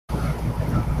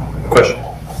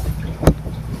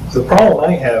The problem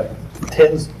I have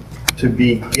tends to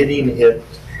be getting it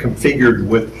configured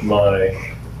with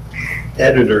my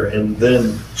editor and then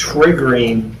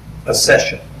triggering a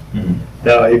session. Mm-hmm.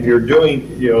 Now, if you're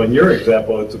doing, in your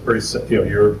example, it's a pretty,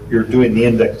 you're doing the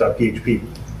index.php.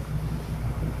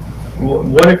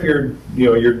 What if you're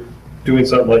doing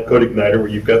something like CodeIgniter where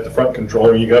you've got the front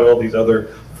controller and you got all these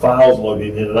other files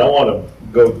loading in, and I want to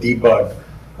go debug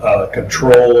a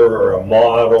controller or a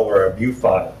model or a view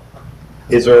file?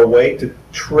 Is there a way to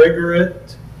trigger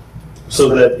it so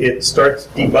that it starts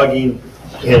debugging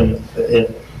in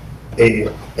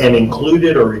an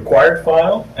included or required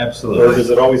file? Absolutely. Or does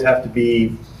it always have to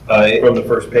be from the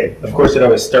first page? Of course, it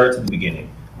always starts at the beginning.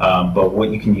 But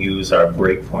what you can use are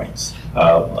breakpoints.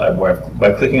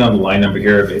 By clicking on the line number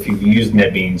here, if you've used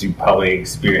NetBeans, you probably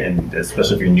experience,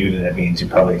 especially if you're new to NetBeans, you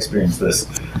probably experience this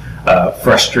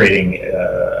frustrating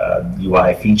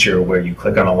UI feature where you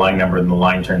click on a line number and the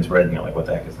line turns red and you're like, what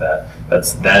the heck is that?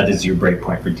 That is your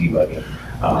breakpoint for debugging.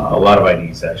 A lot of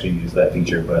IDEs actually use that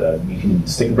feature, but you can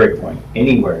stick a breakpoint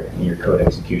anywhere in your code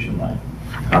execution line.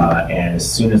 And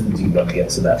as soon as the debug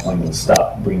gets to that point, it'll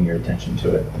stop, bring your attention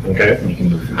to it. Okay. And you can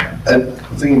move from there. And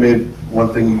I think you made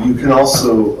one thing. You can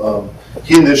also,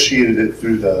 he initiated it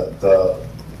through the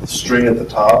string at the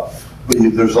top, but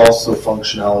there's also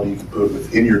functionality you can put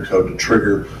within your code to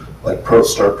trigger, like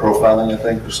start profiling, I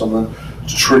think, or something,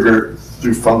 to trigger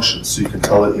through functions. So you can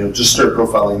tell it, just start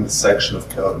profiling this section of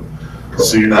code.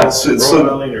 So you're not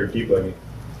profiling or debugging?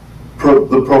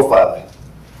 The profiling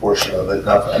portion of it,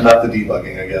 not the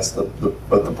debugging, I guess, but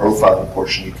the profiling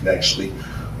portion, you can actually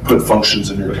put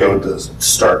functions in your code to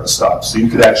start and stop. So you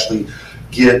could actually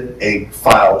get a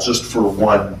file just for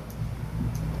one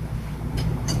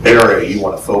area you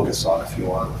want to focus on if you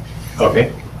want.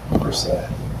 Okay. Per se.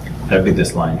 That'd be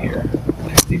this line here,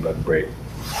 debug break.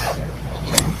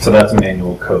 So that's a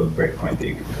manual code breakpoint that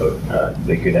you could code, that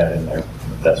you could add in there.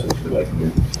 If that's what you'd like to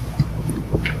do.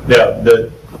 Yeah.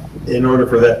 In order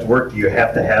for that to work, do you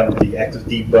have to have the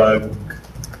Xdebug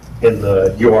in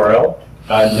the URL?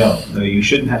 No, you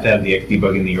shouldn't have to have the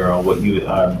Xdebug in the URL. What you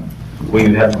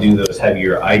would have to do though is have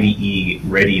your IDE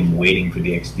ready and waiting for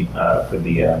the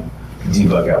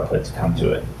debug output to come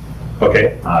to it.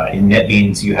 Okay. In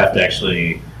NetBeans, you have to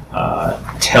actually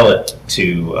tell it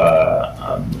to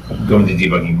go into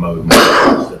debugging mode when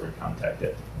the server contact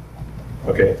it.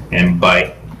 Okay. And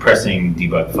by pressing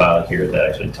debug file here, that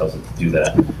actually tells it to do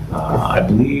that. I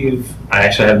believe I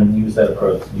actually haven't used that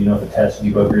approach. Do you know if attached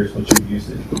debugger is what you would use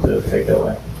to take that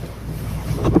way?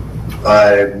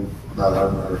 I'm not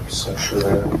 100% sure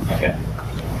there. Okay.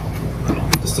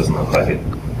 This doesn't look like it.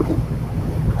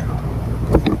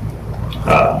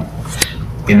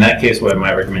 In that case, what I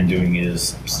might recommend doing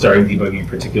is starting debugging a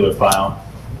particular file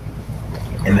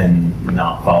and then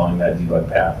not following that debug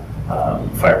path.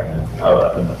 Firing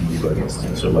up another debug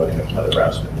instance or loading up another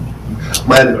browser.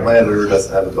 My editor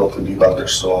doesn't have a built-in debugger,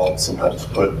 so I'll sometimes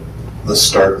put the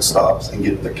start and stops and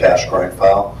get the cache grind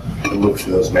file and look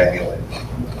through those manually,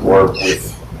 or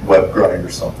with web grind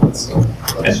or something. So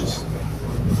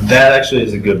that actually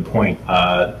is a good point.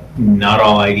 Not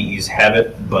all IDEs have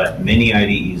it, but many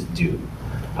IDEs do,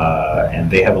 and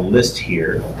they have a list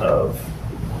here of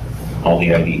all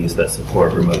the IDEs that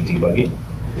support remote debugging.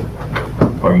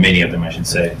 Or many of them, I should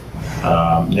say.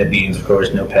 NetBeans, of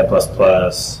course, Notepad++,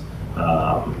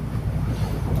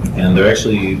 and there are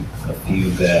actually a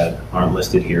few that aren't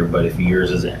listed here, but if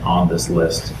yours isn't on this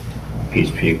list,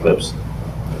 PHP Eclipse,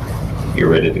 you're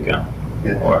ready to go.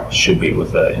 Yeah. Or should be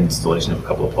with the installation of a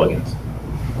couple of plugins.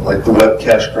 Like the web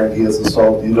cache grind he has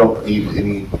installed, you don't need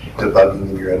any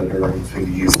debugging in your editor or anything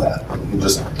to use that. You can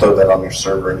just throw that on your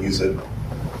server and use it,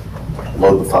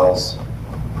 load the files,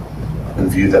 and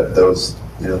view that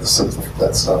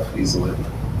stuff easily.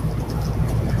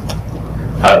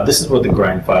 This is what the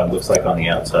grind file looks like on the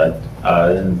outside.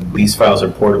 And these files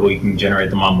are portable. You can generate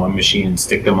them on one machine and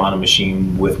stick them on a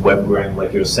machine with web grind,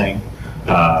 like you were saying.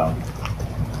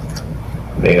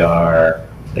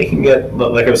 They can get,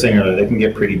 like I was saying earlier, they can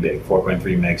get pretty big, 4.3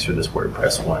 megs for this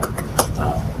WordPress one.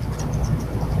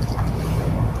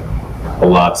 A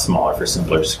lot smaller for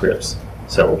simpler scripts,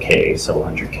 several K, several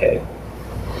hundred K.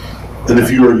 And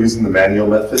if you are using the manual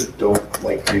method, don't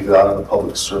leave it out on a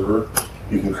public server.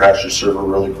 You can crash your server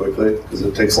really quickly because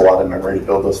it takes a lot of memory to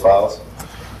build those files.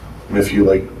 And if you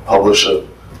publish a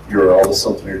URL to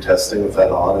something you're testing with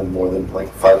that on, and more than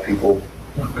 5 people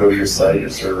go to your site, your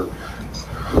server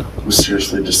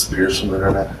mysteriously disappears from the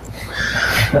internet.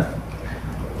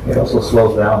 It also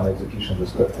slows down the execution of the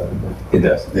script. It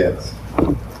does. Yes.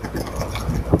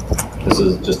 This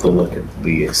is just a look at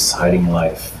the exciting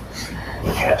life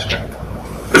of cache grind.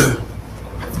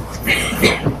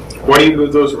 Why do you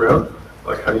move those around?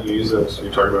 Like, how do you use those?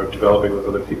 You're talking about developing with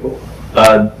other people?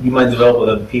 You might develop with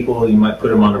other people. You might put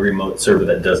them on a remote server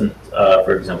that doesn't,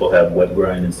 for example, have web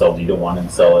grind installed. You don't want to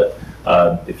install it.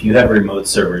 If you have a remote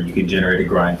server, you can generate a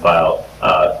grind file,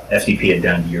 FTP it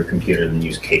down to your computer, and then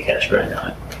use Kcache grind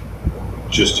on it.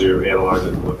 Just to analyze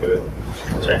it and look at it.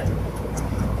 That's right.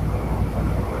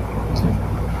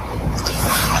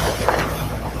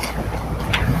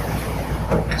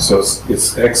 So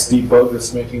it's Xdebug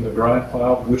that's making the grind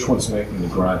file? Which one's making the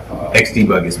grind file?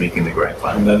 Xdebug is making the grind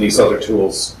file. And then these other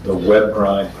tools, the web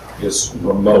grind is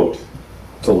remote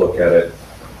to look at it,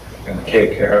 and the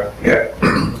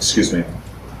Kcache, excuse me,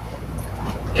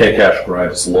 Kcache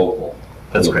grind is local.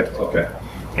 That's correct. Okay.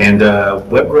 And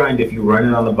WebGrind, if you run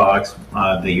it on the box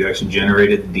that you actually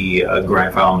generated the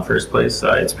grind file in the first place,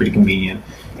 it's pretty convenient.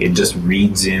 It just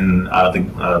reads in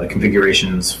the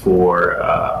configurations for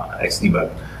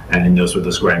Xdebug, and it knows what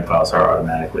those grind files are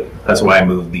automatically. That's why I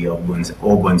moved the old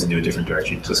ones into a different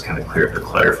direction, to just kind of clear up the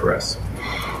clutter for us.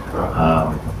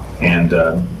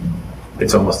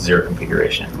 It's almost zero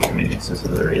configuration in many instances.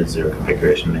 There is zero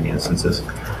configuration in many instances.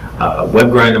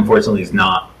 WebGrind, unfortunately, is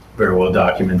not very well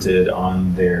documented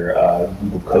on their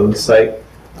Google Code site,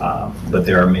 but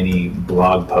there are many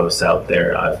blog posts out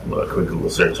there. A quick Google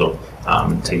search will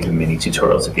take you many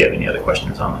tutorials if you have any other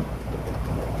questions on them.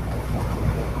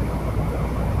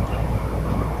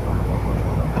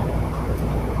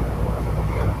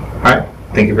 All right,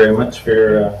 thank you very much for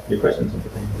your questions and for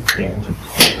paying attention.